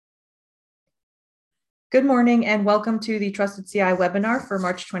Good morning and welcome to the Trusted CI webinar for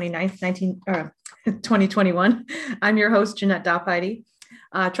March 29th, 2021. I'm your host, Jeanette Doppheide.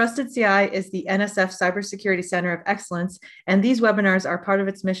 Trusted CI is the NSF Cybersecurity Center of Excellence, and these webinars are part of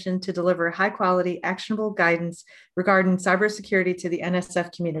its mission to deliver high-quality, actionable guidance regarding cybersecurity to the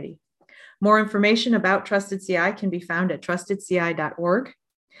NSF community. More information about Trusted CI can be found at trustedci.org.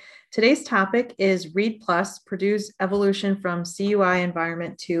 Today's topic is READ+, Purdue's evolution from CUI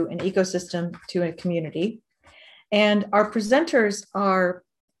environment to an ecosystem to a community. And our presenters are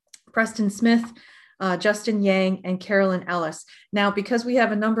Preston Smith, Justin Yang, and Carolyn Ellis. Now, because we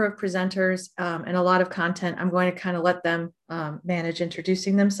have a number of presenters and a lot of content, I'm going to kind of let them manage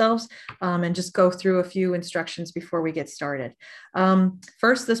introducing themselves and just go through a few instructions before we get started.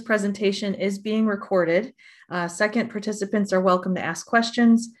 First, this presentation is being recorded. Second, participants are welcome to ask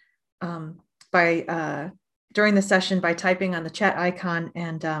questions during the session by typing on the chat icon,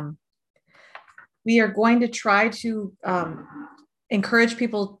 and we are going to try to encourage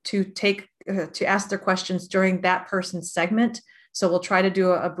people to ask their questions during that person's segment. So we'll try to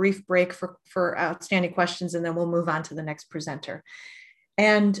do a brief break for outstanding questions, and then we'll move on to the next presenter.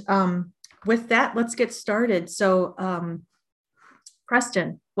 And with that, let's get started. So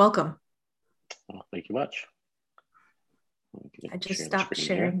Preston, welcome. Well, thank you much. I just stopped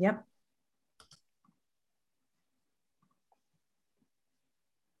sharing. Here. Yep.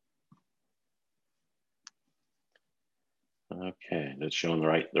 Okay, that's showing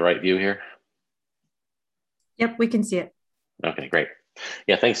the right view here. Yep, we can see it. Okay, great.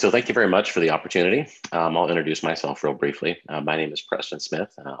 Yeah, thanks. So thank you very much for the opportunity. I'll introduce myself real briefly. My name is Preston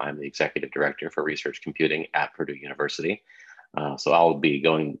Smith. I'm the Executive Director for Research Computing at Purdue University. So I'll be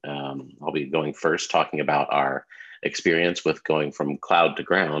going first, talking about our experience with going from cloud to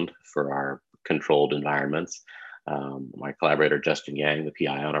ground for our controlled environments. My collaborator, Justin Yang, the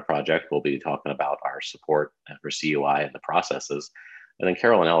PI on our project, will be talking about our support for CUI and the processes. And then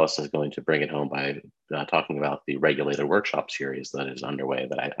Carolyn Ellis is going to bring it home by talking about the regulated workshop series that is underway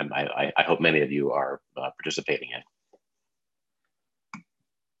that I hope many of you are participating in.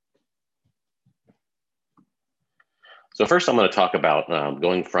 So first, I'm going to talk about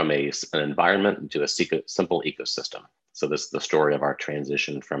going from an environment to a simple ecosystem. So this is the story of our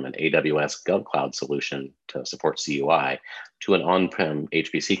transition from an AWS GovCloud solution to support CUI to an on-prem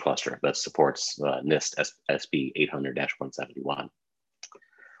HPC cluster that supports NIST SP 800-171.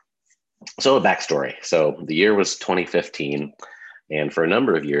 So a backstory. So the year was 2015, and for a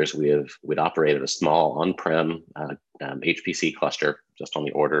number of years we'd operated a small on-prem HPC cluster, just on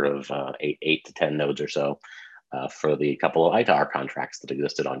the order of 8 to 10 nodes or so, for the couple of ITAR contracts that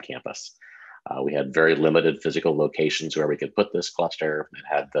existed on campus. We had very limited physical locations where we could put this cluster. It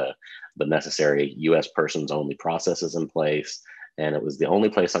had the necessary US persons only processes in place, and it was the only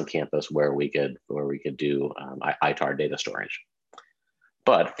place on campus where we could do ITAR data storage.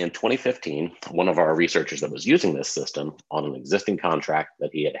 But in 2015, one of our researchers that was using this system on an existing contract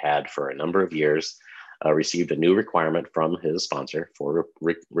that he had had for a number of years received a new requirement from his sponsor for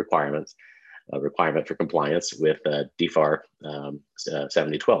requirement for compliance with DFAR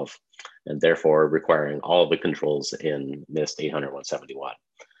 7012, and therefore requiring all of the controls in NIST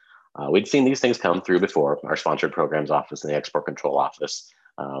 800-171. We'd seen these things come through before. Our sponsored programs office and the export control office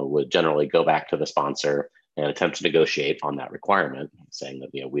would generally go back to the sponsor and attempt to negotiate on that requirement, saying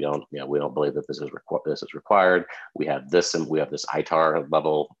that we don't believe that this is required. We have this ITAR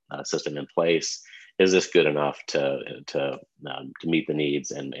level system in place. Is this good enough to meet the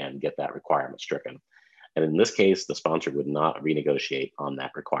needs and get that requirement stricken? And in this case, the sponsor would not renegotiate on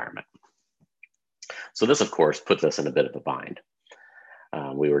that requirement. So this, of course, puts us in a bit of a bind.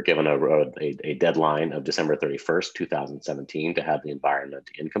 We were given a deadline of December 31st, 2017 to have the environment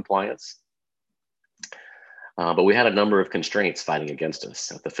in compliance. But we had a number of constraints fighting against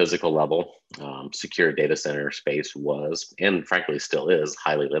us. At the physical level, secure data center space was, and frankly still is,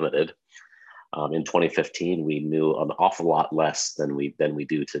 highly limited. In 2015, we knew an awful lot less than we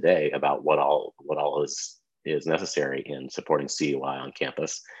do today about what all is necessary in supporting CUI on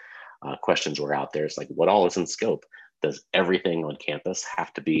campus. Questions were out there. It's like, what all is in scope? Does everything on campus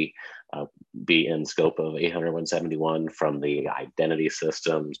have to be in scope of 800-171, from the identity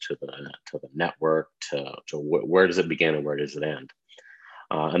systems to the network to where does it begin and where does it end?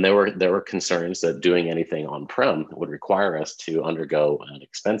 And there were concerns that doing anything on-prem would require us to undergo an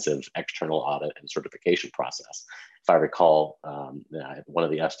expensive external audit and certification process. If I recall, one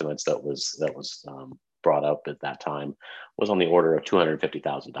of the estimates that was brought up at that time was on the order of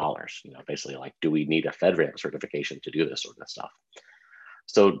 $250,000. Basically, like, do we need a FedRAMP certification to do this sort of stuff?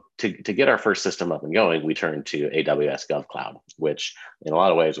 So to get our first system up and going, we turned to AWS GovCloud, which in a lot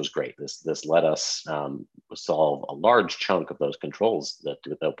of ways was great. This let us solve a large chunk of those controls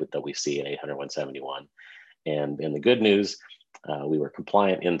that we see in 800.171. And in the good news, we were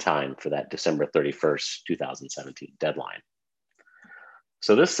compliant in time for that December 31st, 2017 deadline.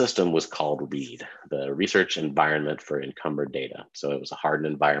 So this system was called READ, the Research Environment for Encumbered Data. So it was a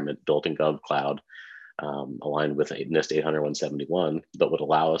hardened environment built in GovCloud, aligned with NIST 800.171, that would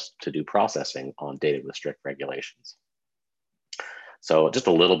allow us to do processing on data with strict regulations. So just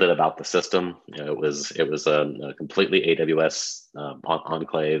a little bit about the system. It was a completely AWS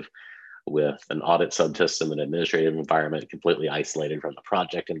enclave with an audit subsystem and administrative environment completely isolated from the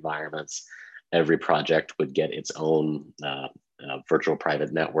project environments. Every project would get its own virtual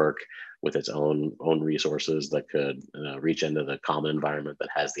private network with its own resources that could reach into the common environment that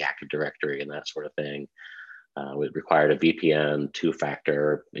has the Active Directory and that sort of thing. It required a VPN,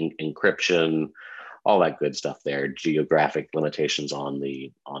 two-factor encryption, all that good stuff there. Geographic limitations on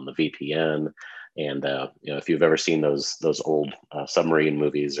the VPN, and if you've ever seen those old submarine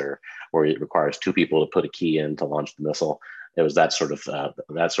movies, or where it requires two people to put a key in to launch the missile, it was that sort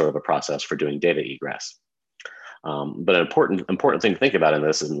of a process for doing data egress. But an important thing to think about in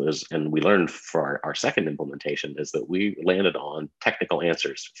this, and we learned for our second implementation, is that we landed on technical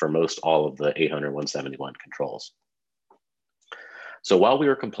answers for most all of the 800.171 controls. So while we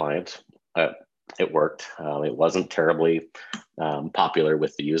were compliant, it worked. It wasn't terribly popular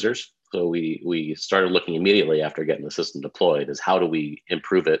with the users. So we started looking immediately after getting the system deployed as how do we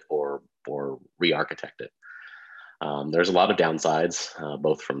improve it or re-architect it. There's a lot of downsides,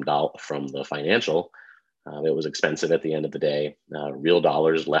 both from the financial. It was expensive at the end of the day. Real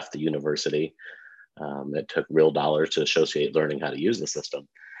dollars left the university. It took real dollars to associate learning how to use the system.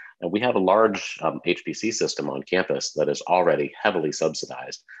 And we have a large HPC system on campus that is already heavily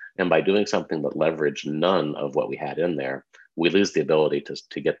subsidized. And by doing something that leveraged none of what we had in there, we lose the ability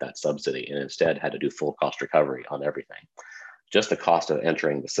to get that subsidy, and instead had to do full cost recovery on everything. Just the cost of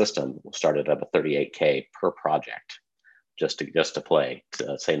entering the system started at a $38K per project, just to play,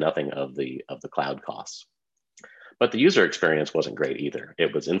 to say nothing of the cloud costs. But the user experience wasn't great either.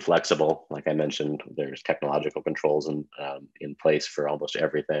 It was inflexible. Like I mentioned, there's technological controls in place for almost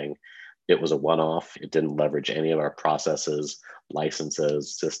everything. It was a one-off. It didn't leverage any of our processes,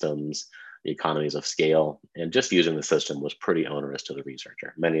 licenses, systems, the economies of scale. And just using the system was pretty onerous to the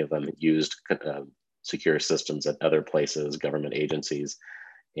researcher. Many of them used secure systems at other places, government agencies,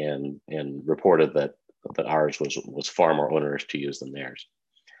 and reported that ours was far more onerous to use than theirs.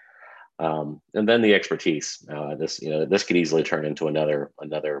 And then the expertise. This could easily turn into another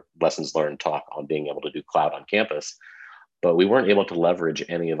lessons learned talk on being able to do cloud on campus, but we weren't able to leverage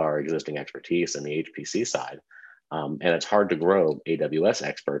any of our existing expertise in the HPC side. And it's hard to grow AWS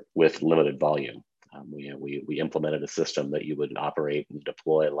expert with limited volume. We implemented a system that you would operate and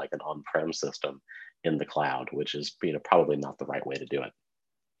deploy like an on-prem system in the cloud, which is probably not the right way to do it.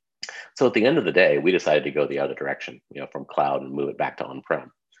 So at the end of the day, we decided to go the other direction, from cloud and move it back to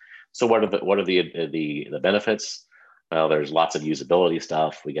on-prem. So what are the benefits? Well, there's lots of usability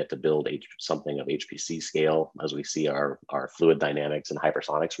stuff. We get to build something of HPC scale as we see our fluid dynamics and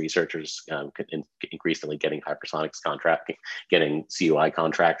hypersonics researchers increasingly getting getting CUI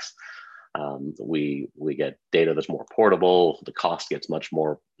contracts. We get data that's more portable. The cost gets much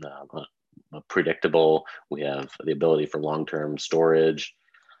more predictable. We have the ability for long-term storage.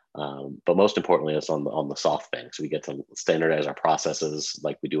 But most importantly, it's on the soft things. We get to standardize our processes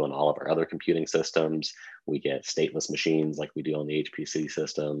like we do on all of our other computing systems. We get stateless machines like we do on the HPC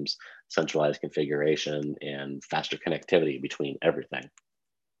systems, centralized configuration, and faster connectivity between everything.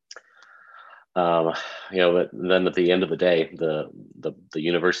 But then at the end of the day, the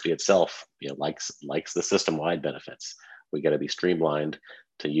university itself, likes the system-wide benefits. We got to be streamlined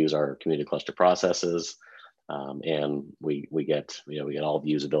to use our community cluster processes. And we get all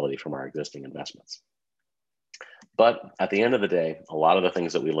the usability from our existing investments. But at the end of the day, a lot of the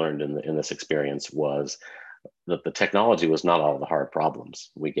things that we learned in this experience was that the technology was not all the hard problems.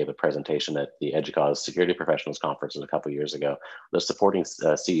 We gave a presentation at the EDUCAUSE Security Professionals Conference a couple of years ago. The supporting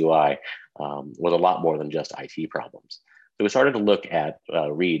CUI was a lot more than just IT problems. So we started to look at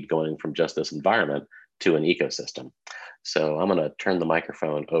READ going from just this environment to an ecosystem. So I'm going to turn the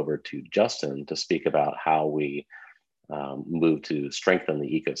microphone over to Justin to speak about how we move to strengthen the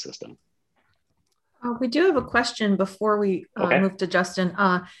ecosystem. We do have a question before we move to Justin.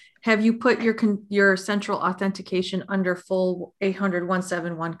 Have you put your central authentication under full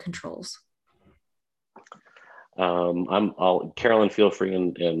 800.171 controls? Carolyn, feel free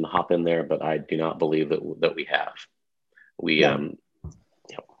and hop in there, but I do not believe that we have.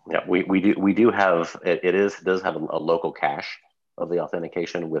 Yeah, we do have it does have a local cache of the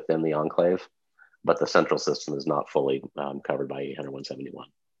authentication within the enclave, but the central system is not fully covered by 800.171.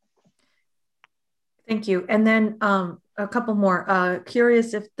 Thank you. And then a couple more.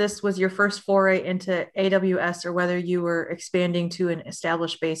 Curious if this was your first foray into AWS or whether you were expanding to an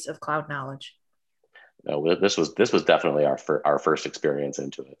established base of cloud knowledge. No, this was definitely our first experience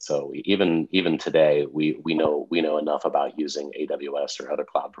into it. So even today, we know enough about using AWS or other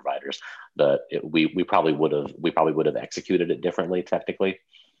cloud providers that we probably would have executed it differently technically.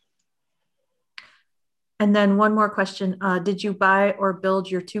 And then one more question: did you buy or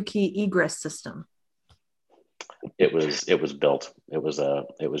build your 2-key egress system? It was built. It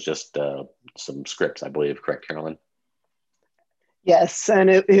was just some scripts, I believe. Correct, Carolyn? Yes, and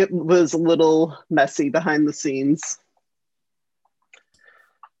it was a little messy behind the scenes.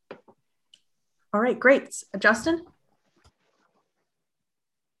 All right, great. Justin?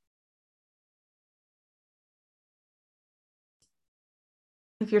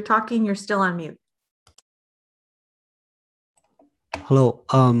 If you're talking, you're still on mute. Hello.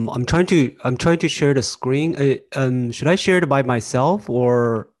 I'm trying to share the screen. Should I share it by myself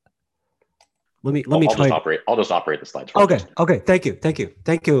or let me try. I'll just operate the slides. Okay. Thank you,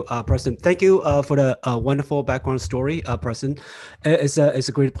 Preston. Thank you for the wonderful background story, Preston. It's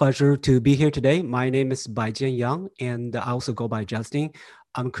a great pleasure to be here today. My name is Baijian Yang, and I also go by Justin.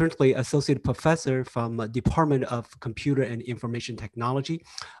 I'm currently associate professor from Department of Computer and Information Technology.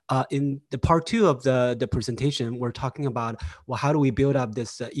 In the part 2 of the presentation, we're talking about, well, how do we build up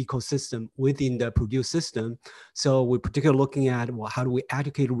this ecosystem within the Purdue system? So we're particularly looking at, well, how do we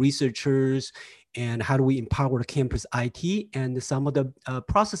educate researchers and how do we empower the campus IT and some of the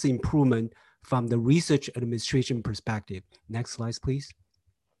process improvement from the research administration perspective. Next slide, please.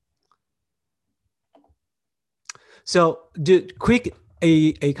 So quick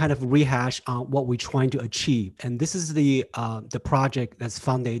a kind of rehash on what we're trying to achieve. And this is the project that's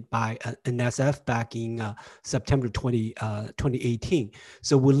funded by NSF back in September 2018.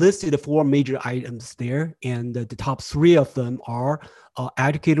 So we listed the 4 major items there, and the top 3 of them are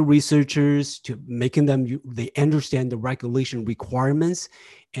educated researchers to making them, they understand the regulation requirements,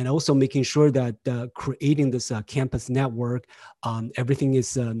 and also making sure that creating this campus network, everything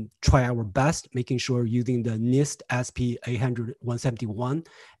is try our best, making sure using the NIST SP 800-171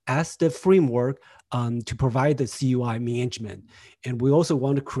 as the framework to provide the CUI management. And we also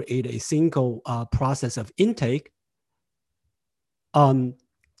want to create a single process of intake,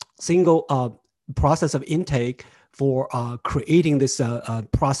 for creating this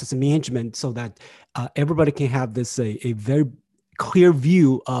process management so that everybody can have this a very clear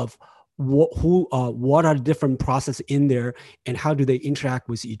view of what are the different processes in there and how do they interact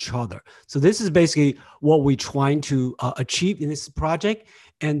with each other. So this is basically what we're trying to achieve in this project.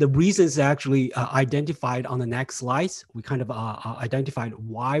 And the reasons actually identified on the next slides. We kind of identified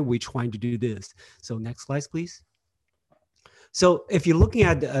why we're trying to do this. So next slide, please. So if you're looking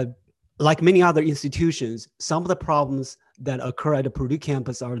at like many other institutions, some of the problems that occur at the Purdue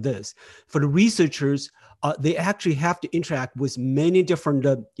campus are this. For the researchers, they actually have to interact with many different,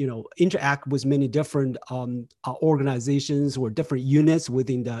 organizations or different units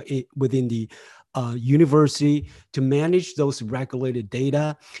within the university to manage those regulated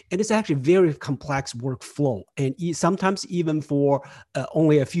data. And it's actually very complex workflow. And sometimes even for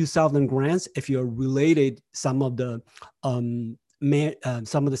only a few thousand grants, if you're related some of the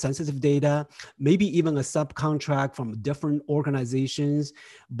sensitive data, maybe even a subcontract from different organizations,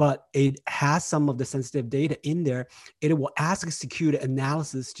 but it has some of the sensitive data in there, it will ask security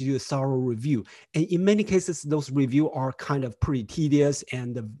analysis to do a thorough review. And in many cases, those reviews are kind of pretty tedious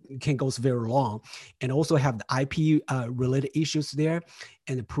and can go very long, and also have the IP related issues there.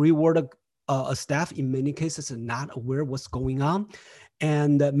 And the pre-award staff in many cases are not aware of what's going on.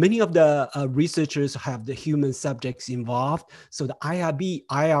 And many of the researchers have the human subjects involved. So the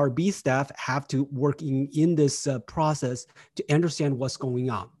IRB staff have to work in this process to understand what's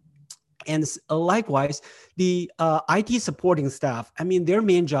going on. And likewise, the IT supporting staff, I mean, their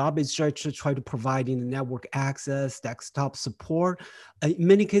main job is to try to provide in the network access, desktop support. In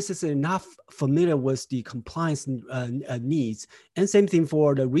many cases, they're not familiar with the compliance needs. And same thing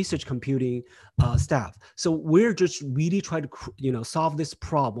for the research computing staff. So we're just really trying to, solve this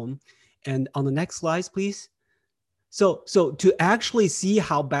problem. And on the next slides, please. So to actually see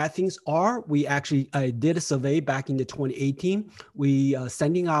how bad things are, we actually did a survey back in the 2018. We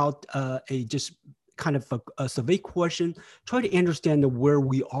sending out just kind of a survey question, try to understand where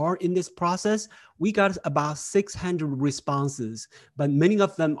we are in this process. We got about 600 responses, but many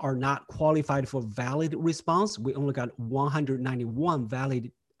of them are not qualified for valid response. We only got 191 valid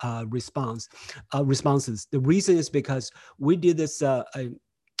responses. The reason is because we did this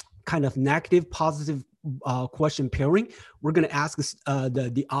kind of negative, positive question pairing. We're going to ask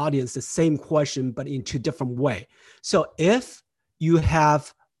the audience the same question, but in two different ways. So if you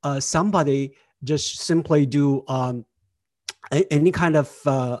have somebody just simply do any kind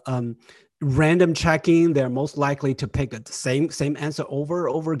of random checking, they're most likely to pick the same answer over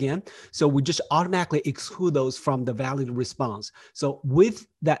and over again. So we just automatically exclude those from the valid response. So with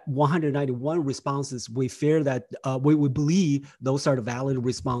that 191 responses, we fear that we believe those are the valid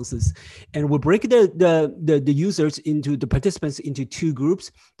responses. And we break the users into the participants into two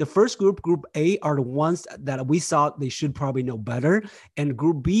groups. The first group, group A, are the ones that we thought they should probably know better. And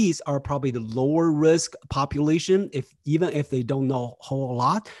group B's are probably the lower risk population. Even if they don't know a whole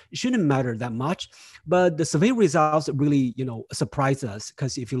lot, it shouldn't matter that much. But the survey results really, surprise us,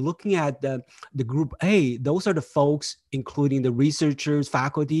 because if you're looking at the group A, those are the folks, including the researchers,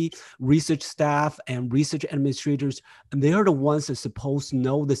 faculty, research staff, and research administrators, and they are the ones that are supposed to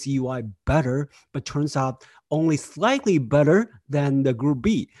know the CUI better, but turns out only slightly better than the group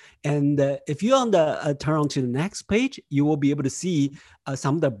B. And if you turn on to the next page, you will be able to see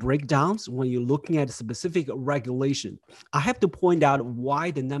some of the breakdowns when you're looking at a specific regulation. I have to point out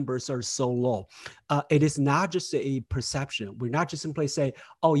why the numbers are so low. It is not just a perception. We're not just simply say,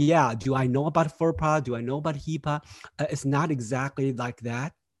 oh yeah, do I know about FERPA? Do I know about HIPAA? It's not exactly like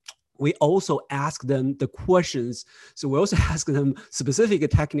that. We also ask them the questions. So we also ask them specific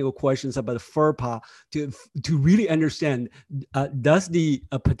technical questions about FERPA to really understand, does the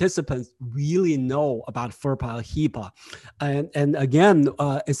participants really know about FERPA or HIPAA? And again,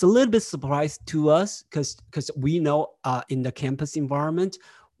 it's a little bit surprise to us because we know in the campus environment,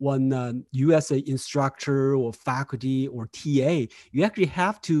 when you as an instructor or faculty or TA, you actually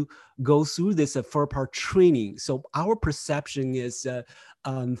have to go through this FERPA training. So our perception is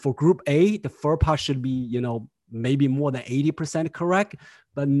for group A, the FERPA should be, maybe more than 80% correct,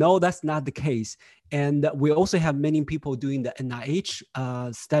 but no, that's not the case. And we also have many people doing the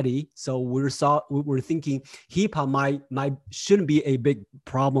NIH study. So we're thinking HIPAA shouldn't be a big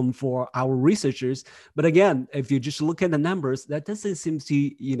problem for our researchers. But again, if you just look at the numbers, that doesn't seem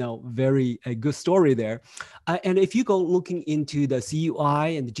to, very a good story there. And if you go looking into the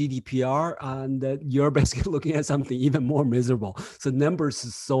CUI and the GDPR, and you're basically looking at something even more miserable. So numbers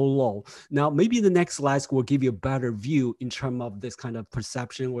is so low. Now, maybe the next slides will give you a better view in terms of this kind of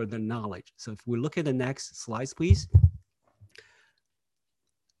perception or the knowledge. So if we look at the next slides, please.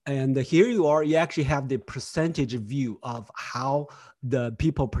 And here you are, you actually have the percentage view of how the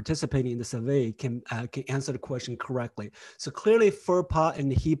people participating in the survey can answer the question correctly. So clearly FERPA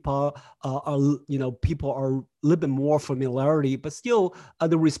and HIPAA are, people are a little bit more familiarity, but still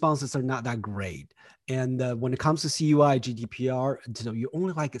the responses are not that great. And when it comes to CUI, GDPR, you're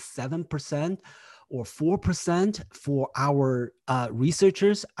only like 7% or 4% for our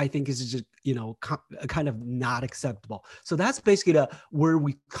researchers. I think is just, kind of not acceptable. So that's basically where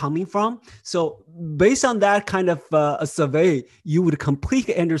we're coming from. So based on that kind of a survey, you would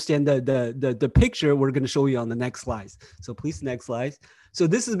completely understand the picture we're going to show you on the next slides. So please, next slide. So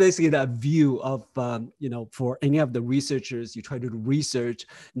this is basically that view of, for any of the researchers, you try to do research.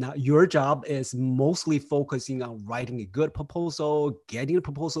 Now, your job is mostly focusing on writing a good proposal, getting the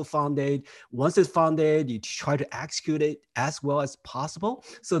proposal funded. Once it's funded, you try to execute it as well as possible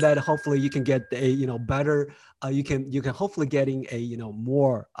so that hopefully you can get a, better, you can hopefully getting a,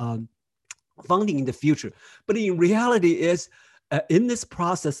 more funding in the future. But in reality is, in this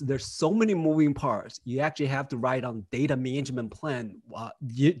process, there's so many moving parts. You actually have to write on data management plan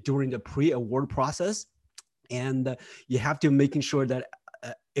during the pre-award process. And you have to making sure that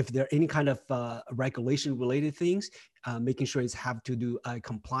if there are any kind of regulation related things, making sure it's have to do a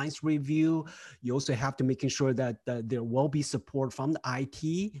compliance review. You also have to making sure that there will be support from the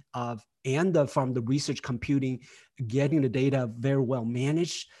IT and from the research computing, getting the data very well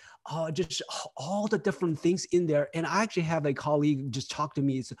managed. Just all the different things in there. And I actually have a colleague just talk to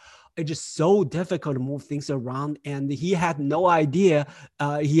me. It's just so difficult to move things around. And he had no idea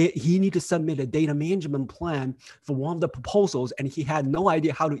he needed to submit a data management plan for one of the proposals. And he had no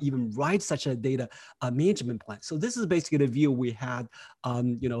idea how to even write such a data management plan. So this is basically the view we had,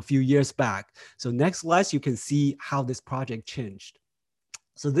 a few years back. So next slide, you can see how this project changed.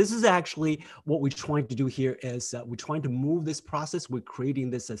 So this is actually what we're trying to do here is we're trying to move this process. We're creating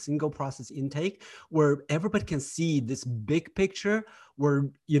this a single process intake where everybody can see this big picture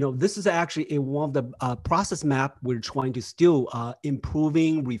where, this is actually one of the process map we're trying to still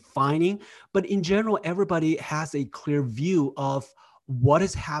improving, refining. But in general, everybody has a clear view of what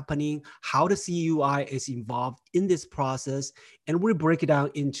is happening, how the CUI is involved in this process, and we break it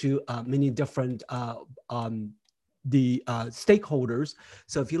down into many different stakeholders.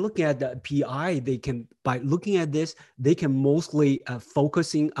 So if you look at the PI, they can, by looking at this, they can mostly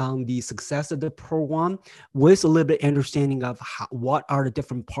focusing on the success of the program with a little bit understanding of what are the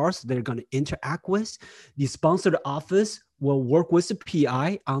different parts they're going to interact with. The sponsored office will work with the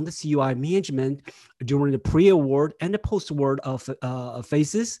PI on the CUI management during the pre-award and the post-award of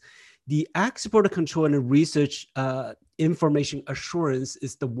phases. The export control and research information assurance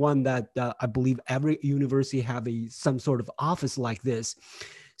is the one that I believe every university have some sort of office like this.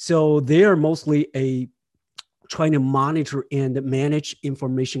 So they are mostly trying to monitor and manage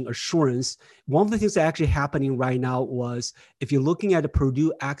information assurance. One of the things that actually happening right now was, if you're looking at the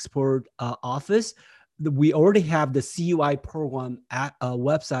Purdue Export Office, we already have the CUI program at a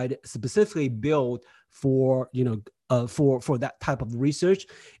website specifically built for, for that type of research.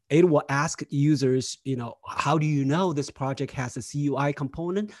 It will ask users, how do you know this project has a CUI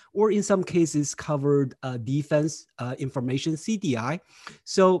component, or in some cases covered defense information, CDI.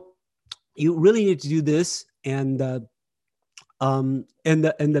 So you really need to do this and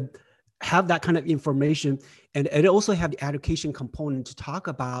have that kind of information. And it also have the education component to talk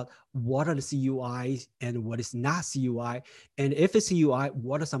about what are the CUIs and what is not CUI. And if it's CUI,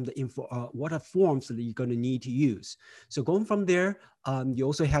 what are some of the what are forms that you're going to need to use. So going from there, you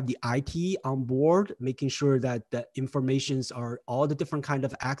also have the IT on board, making sure that the informations are all the different kind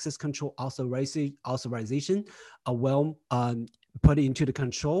of access control authorization are well put into the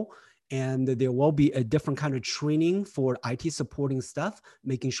control. And there will be a different kind of training for IT supporting stuff,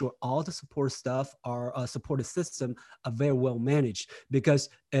 making sure all the support stuff are supported system are very well managed, because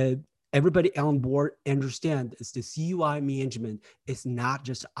everybody on board understand is the CUI management is not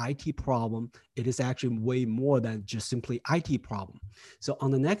just an IT problem. It is actually way more than just simply IT problem. So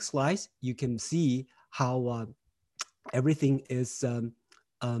on the next slide, you can see how everything is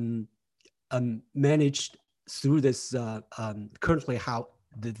managed through this currently how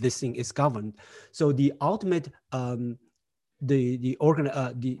this thing is governed. So the ultimate the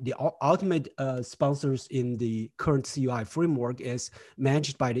ultimate sponsors in the current CUI framework is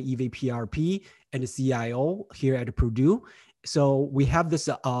managed by the EVPRP and the CIO here at Purdue. So we have this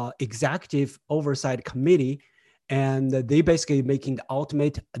executive oversight committee, and they basically making the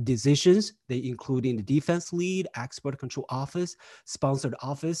ultimate decisions. They including the defense lead, export control office, sponsored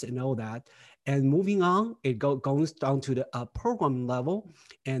office, and all that. And moving on, it goes down to the program level,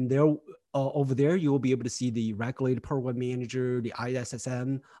 and there over there you will be able to see the regulated program manager, the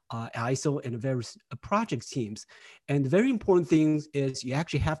ISSM, ISO, and various project teams. And the very important thing is you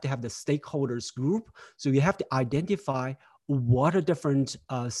actually have to have the stakeholders group. So you have to identify what are different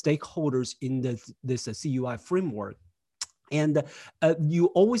stakeholders in this CUI framework. And you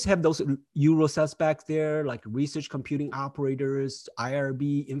always have those Euro suspects there, like research computing operators,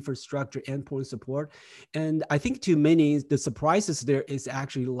 IRB, infrastructure, endpoint support. And I think to many, the surprises there is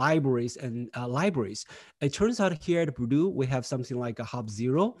actually libraries and libraries. It turns out here at Purdue, we have something like a Hub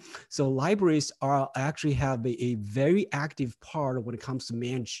Zero. So libraries actually have a very active part when it comes to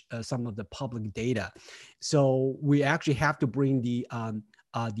manage some of the public data. So we actually have to bring the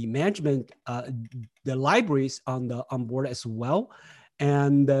management, the libraries on board as well.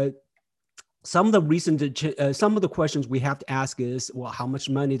 And some of the some of the questions we have to ask is, well, how much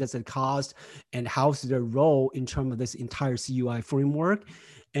money does it cost, and how's their role in terms of this entire CUI framework?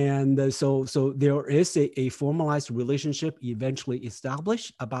 And so there is a formalized relationship eventually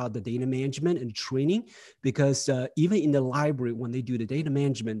established about the data management and training, because even in the library, when they do the data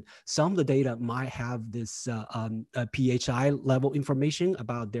management, some of the data might have this PHI level information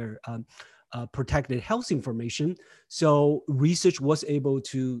about their protected health information. So research was able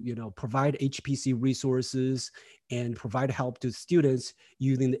to, provide HPC resources and provide help to students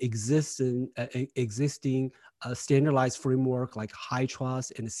using the existing standardized framework like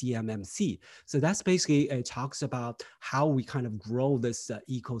HITRUST and CMMC. So that's basically, it talks about how we kind of grow this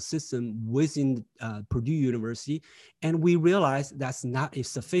ecosystem within Purdue University. And we realize that's not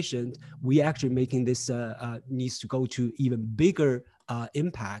sufficient. We actually making this needs to go to even bigger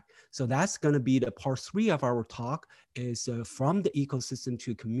impact. So that's going to be the part 3 of our talk, is from the ecosystem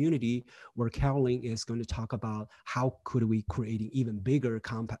to community, where Caroline is going to talk about how could we create an even bigger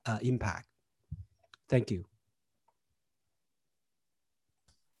impact. Thank you.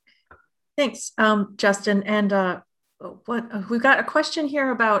 Thanks, Justin. And we've got a question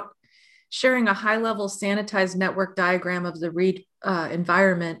here about sharing a high-level sanitized network diagram of the READ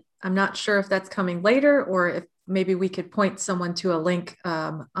environment. I'm not sure if that's coming later, or if maybe we could point someone to a link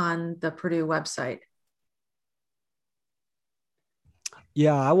on the Purdue website.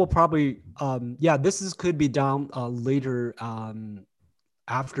 Yeah, I will probably, yeah, could be done later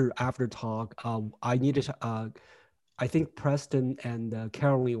after talk. I need to, I think Preston and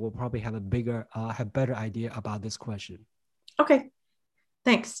Caroline will probably have have better idea about this question. Okay,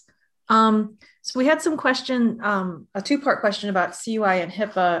 thanks. So we had some a two-part question about CUI and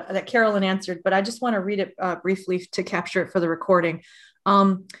HIPAA that Carolyn answered, but I just want to read it briefly to capture it for the recording.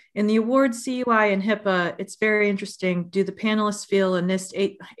 In the award CUI and HIPAA, it's very interesting. Do the panelists feel a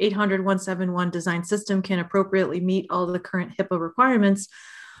NIST 800-171 design system can appropriately meet all the current HIPAA requirements,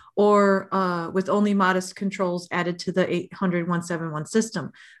 or with only modest controls added to the 800-171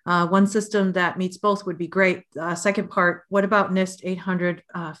 system? One system that meets both would be great. Second part, what about NIST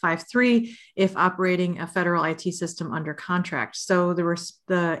 800-53 if operating a federal IT system under contract? So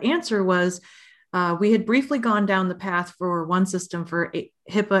the answer was, we had briefly gone down the path for one system for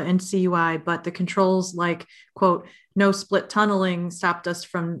HIPAA and CUI, but the controls like, quote, no split tunneling stopped us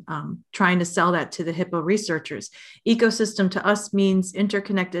from trying to sell that to the HIPAA researchers. Ecosystem to us means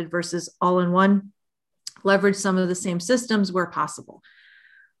interconnected versus all in one. Leverage some of the same systems where possible.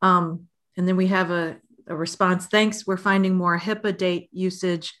 And then we have a response. Thanks. We're finding more HIPAA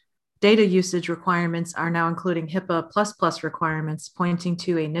data usage requirements are now including HIPAA++ requirements, pointing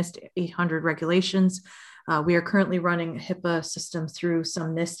to a NIST 800 regulations. We are currently running a HIPAA system through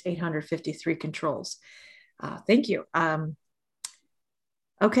some NIST 853 controls. Thank you.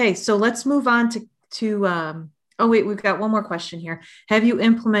 Okay, so let's move on to oh wait, we've got one more question here. Have you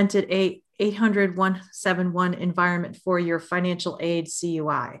implemented a 800-171 environment for your financial aid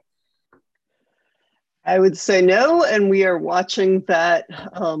CUI? I would say no, and we are watching that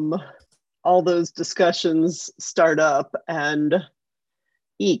all those discussions start up, and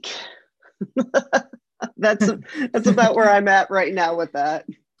eek. that's about where I'm at right now with that.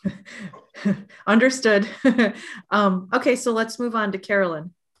 Understood. Okay, so let's move on to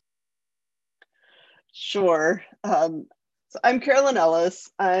Carolyn. Sure. So I'm Carolyn Ellis.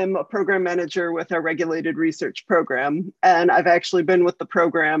 I'm a program manager with our regulated research program, and I've actually been with the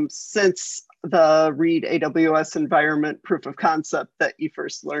program since the READ AWS environment proof of concept that you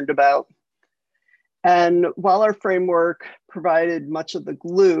first learned about. And while our framework provided much of the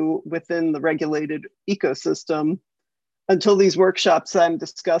glue within the regulated ecosystem, until these workshops I'm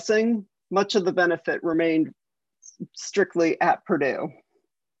discussing, much of the benefit remained strictly at Purdue.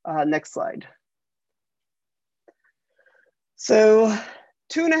 Next slide. So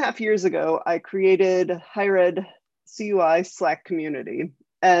 2.5 years ago, I created Higher Ed CUI Slack community.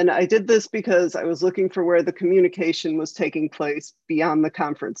 And I did this because I was looking for where the communication was taking place beyond the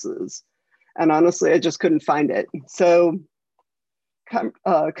conferences. And honestly, I just couldn't find it. So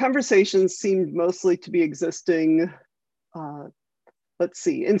conversations seemed mostly to be existing, let's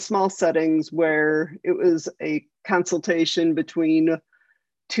see, in small settings where it was a consultation between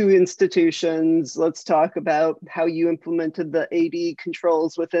two institutions. Let's talk about how you implemented the AD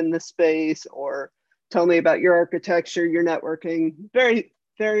controls within the space, or tell me about your architecture, your networking. Very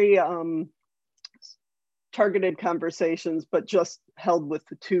targeted conversations, but just held with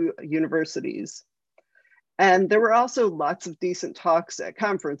the two universities. And there were also lots of decent talks at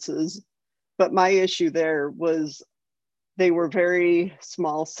conferences, but my issue there was they were very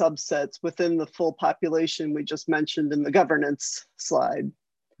small subsets within the full population we just mentioned in the governance slide.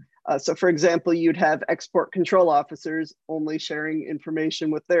 So for example, you'd have export control officers only sharing information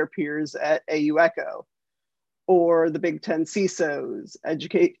with their peers at AU ECHO, or the Big Ten CISOs,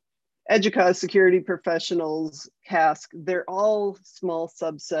 EDUCAUSE security professionals, CASC. They're all small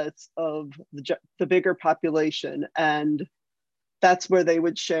subsets of the bigger population. And that's where they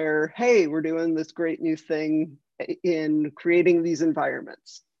would share, hey, we're doing this great new thing in creating these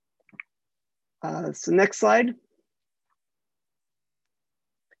environments. So next slide.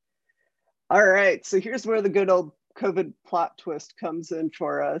 All right, so here's where the good old COVID plot twist comes in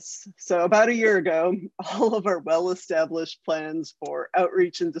for us. So about a year ago, all of our well-established plans for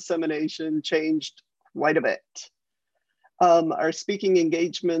outreach and dissemination changed quite a bit. Our speaking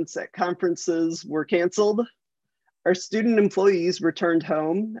engagements at conferences were canceled. Our student employees returned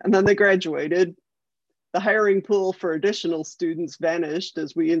home, and then they graduated. The hiring pool for additional students vanished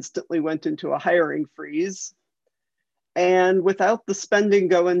as we instantly went into a hiring freeze. And without the spending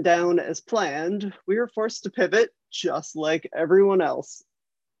going down as planned, we were forced to pivot just like everyone else.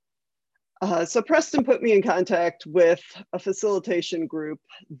 So Preston put me in contact with a facilitation group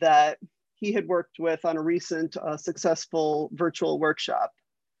that he had worked with on a recent successful virtual workshop.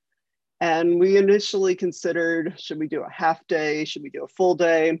 And we initially considered, should we do a half day? Should we do a full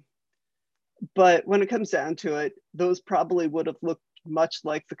day? But when it comes down to it, those probably would have looked much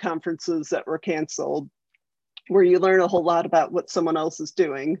like the conferences that were canceled, where you learn a whole lot about what someone else is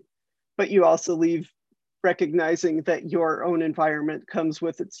doing, but you also leave recognizing that your own environment comes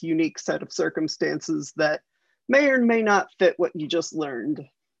with its unique set of circumstances that may or may not fit what you just learned.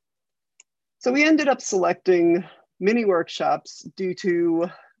 So we ended up selecting mini workshops due to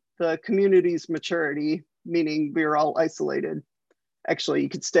the community's maturity, meaning we were all isolated. Actually, you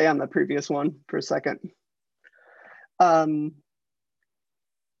could stay on the previous one for a second.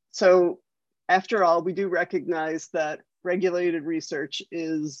 So after all, we do recognize that regulated research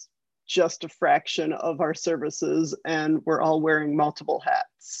is just a fraction of our services, and we're all wearing multiple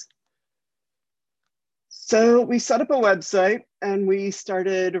hats. So we set up a website and we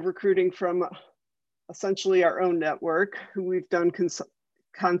started recruiting from essentially our own network, who we've done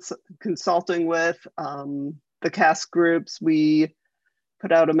consulting with, the CAS groups. We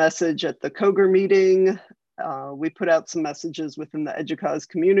put out a message at the COGR meeting. We put out some messages within the EDUCAUSE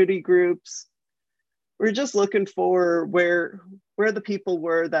community groups. We're just looking for where the people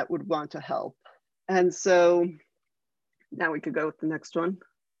were that would want to help. And so now we could go with the next one.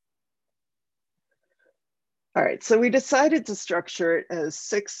 All right, so we decided to structure it as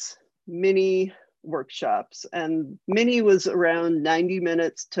 6 mini workshops, and mini was around 90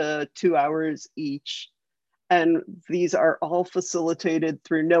 minutes to 2 hours each. And these are all facilitated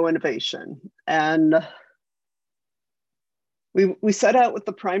through No Innovation. And we set out with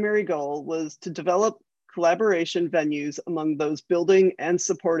the primary goal was to develop collaboration venues among those building and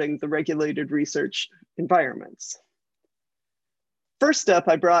supporting the regulated research environments. First up,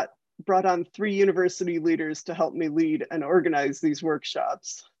 I brought on 3 university leaders to help me lead and organize these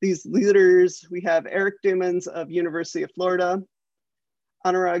workshops. These leaders, we have Eric Dumans of University of Florida,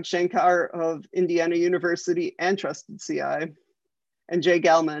 Anurag Shankar of Indiana University and Trusted CI, and Jay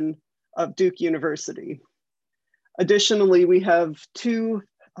Galman of Duke University. Additionally, we have 2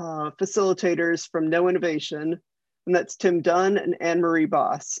 facilitators from No Innovation, and that's Tim Dunn and Anne-Marie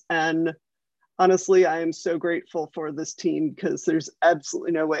Boss. And honestly, I am so grateful for this team because there's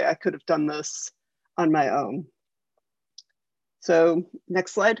absolutely no way I could have done this on my own. So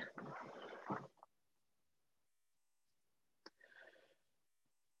next slide.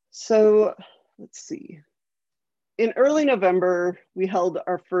 So let's see. In early November, we held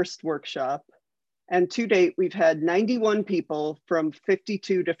our first workshop. And to date, we've had 91 people from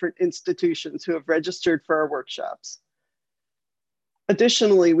 52 different institutions who have registered for our workshops.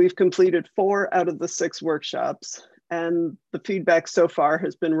 Additionally, we've completed 4 out of the 6 workshops, and the feedback so far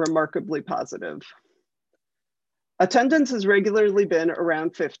has been remarkably positive. Attendance has regularly been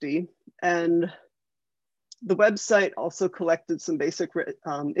around 50, and the website also collected some basic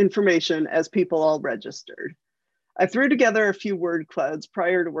information as people all registered. I threw together a few word clouds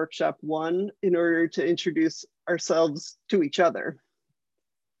prior to workshop 1 in order to introduce ourselves to each other.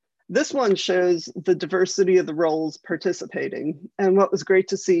 This one shows the diversity of the roles participating. And what was great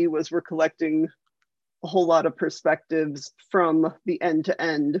to see was we're collecting a whole lot of perspectives from the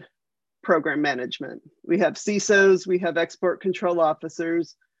end-to-end program management. We have CISOs, we have export control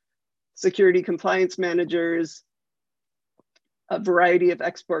officers, security compliance managers, a variety of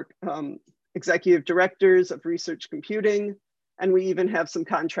export executive directors of research computing, and we even have some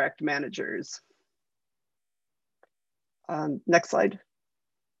contract managers. Next slide.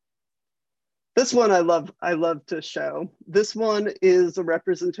 This one I love to show. This one is a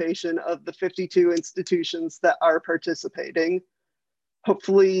representation of the 52 institutions that are participating.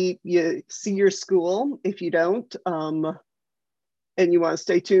 Hopefully you see your school. If you don't, and you want to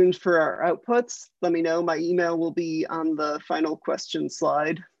stay tuned for our outputs, let me know. My email will be on the final question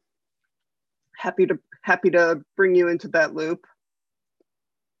slide. Happy to bring you into that loop.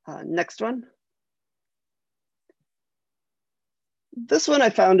 Next one. This one I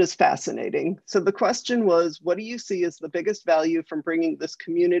found is fascinating. So the question was, what do you see as the biggest value from bringing this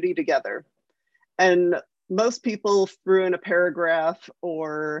community together? And most people threw in a paragraph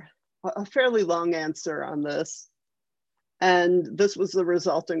or a fairly long answer on this. And this was the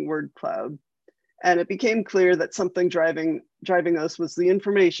resulting word cloud. And it became clear that something driving us was the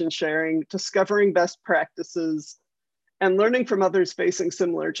information sharing, discovering best practices, and learning from others facing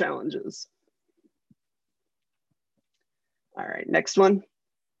similar challenges. All right, next one.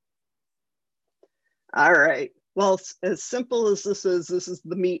 All right, well, as simple as this is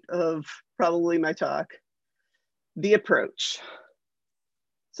the meat of probably my talk, the approach.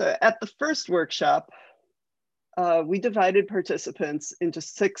 So at the first workshop, we divided participants into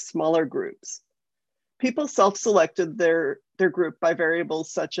 6 smaller groups. People self-selected their group by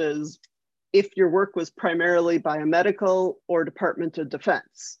variables such as if your work was primarily biomedical or Department of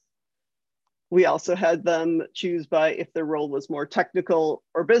Defense. We also had them choose by if their role was more technical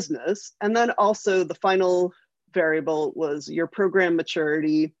or business. And then also the final variable was your program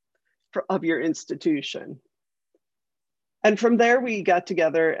maturity of your institution. And from there, we got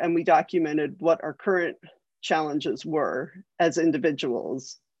together and we documented what our current challenges were as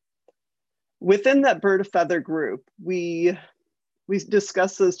individuals. Within that bird of feather group, we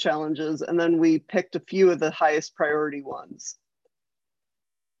discussed those challenges, and then we picked a few of the highest priority ones.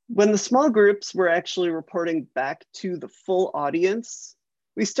 When the small groups were actually reporting back to the full audience,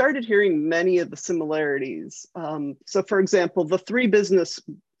 we started hearing many of the similarities. So for example, the 3 business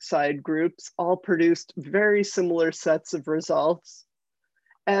side groups all produced very similar sets of results,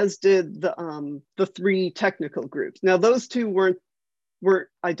 as did the 3 technical groups. Now those 2 weren't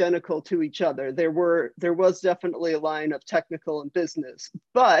identical to each other. There was definitely a line of technical and business,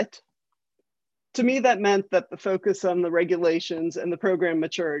 but to me that meant that the focus on the regulations and the program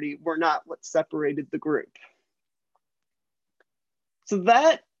maturity were not what separated the group. So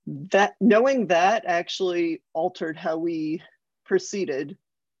that knowing that actually altered how we proceeded,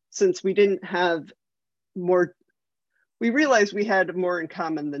 since we didn't have more, we realized we had more in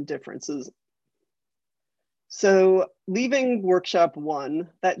common than differences. So leaving workshop 1,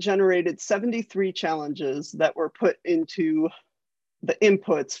 that generated 73 challenges that were put into the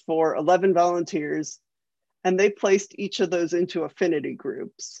inputs for 11 volunteers, and they placed each of those into affinity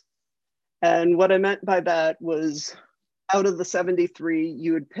groups. And what I meant by that was, out of the 73,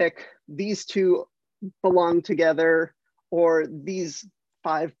 you would pick these 2 belong together, or these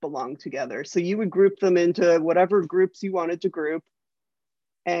 5 belong together. So you would group them into whatever groups you wanted to group.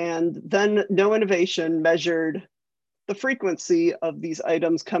 And then No Innovation measured the frequency of these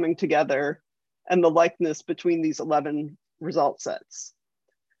items coming together and the likeness between these 11 result sets.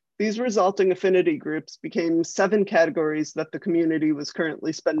 These resulting affinity groups became 7 categories that the community was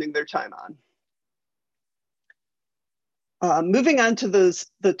currently spending their time on. Moving on to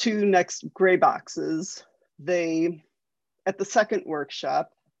the 2 next gray boxes, at the second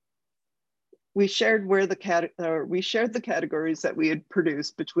workshop, we shared the categories that we had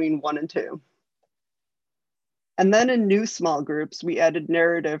produced between 1 and 2. And then in new small groups, we added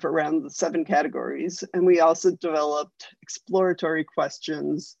narrative around the 7 categories, and we also developed exploratory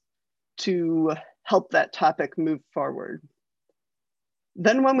questions to help that topic move forward.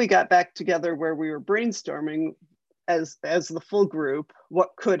 Then when we got back together where we were brainstorming as the full group,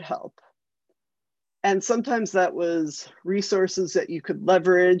 what could help? And sometimes that was resources that you could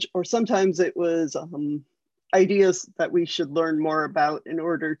leverage, or sometimes it was ideas that we should learn more about in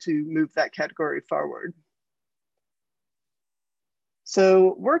order to move that category forward.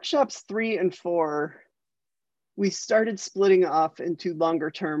 So workshops 3 and 4, we started splitting off into longer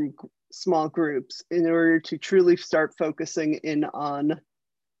term small groups in order to truly start focusing in on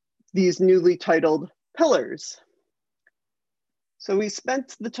these newly titled pillars. So we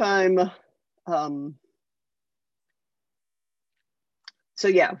spent the time,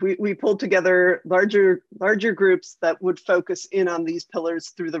 we pulled together larger groups that would focus in on these pillars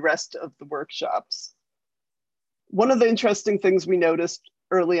through the rest of the workshops. One of the interesting things we noticed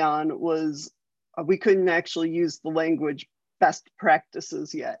early on was we couldn't actually use the language best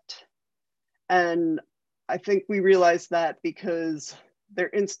practices yet. And I think we realized that because they're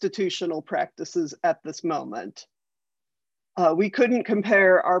institutional practices at this moment. We couldn't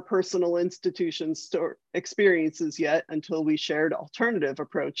compare our personal institution experiences yet until we shared alternative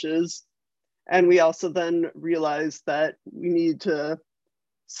approaches. And we also then realized that we need to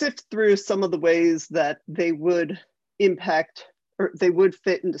sift through some of the ways that they would impact, or they would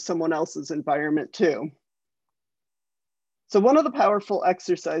fit into someone else's environment too. So one of the powerful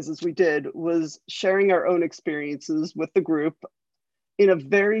exercises we did was sharing our own experiences with the group in a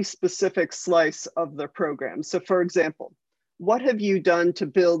very specific slice of the program. So for example, what have you done to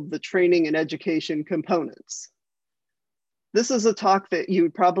build the training and education components? This is a talk that you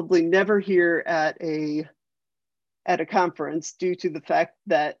would probably never hear at a conference due to the fact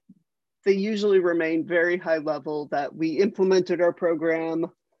that they usually remain very high level, that we implemented our program,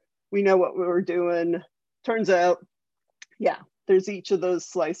 we know what we were doing. Turns out, yeah, there's each of those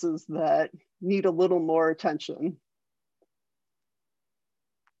slices that need a little more attention.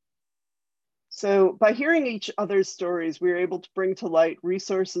 So by hearing each other's stories, we were able to bring to light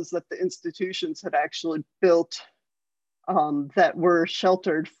resources that the institutions had actually built that were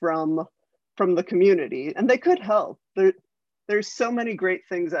sheltered from the community, and they could help. There's so many great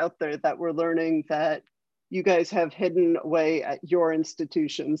things out there that we're learning that you guys have hidden away at your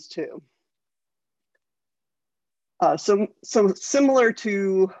institutions too. So similar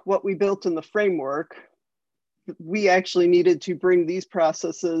to what we built in the framework, we actually needed to bring these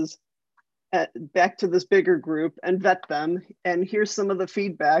processes back to this bigger group and vet them. And here's some of the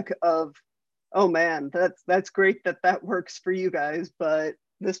feedback of Oh man, that's great that that works for you guys, but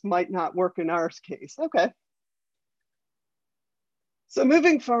this might not work in our case. Okay. So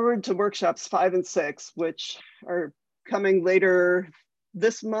moving forward to workshops 5 and 6, which are coming later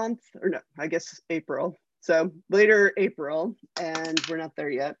this month, or no, I guess April. So later April, and we're not there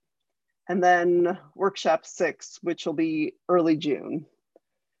yet. And then workshop 6, which will be early June.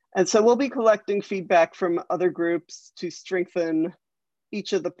 And so we'll be collecting feedback from other groups to strengthen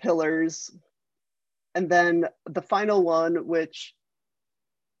each of the pillars. And then the final one, which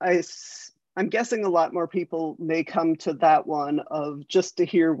I'm guessing a lot more people may come to that one of just to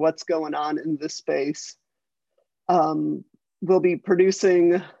hear what's going on in this space. We'll be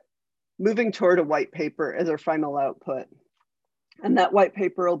moving toward a white paper as our final output. And that white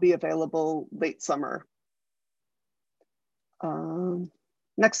paper will be available late summer.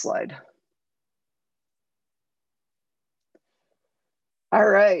 Next slide. All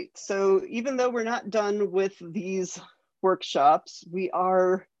right, so even though we're not done with these workshops, we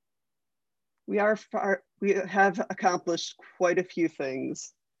have accomplished quite a few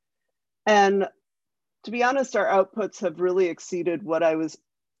things. And to be honest, our outputs have really exceeded what I was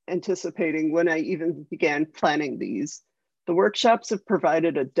anticipating when I even began planning these. The workshops have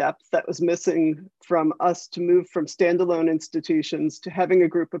provided a depth that was missing from us to move from standalone institutions to having a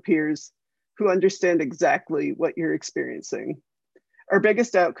group of peers who understand exactly what you're experiencing. Our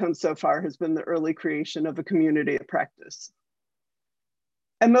biggest outcome so far has been the early creation of a community of practice.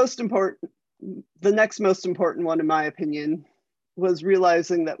 And the next most important one, in my opinion, was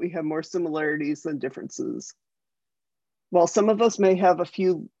realizing that we have more similarities than differences. While some of us may have a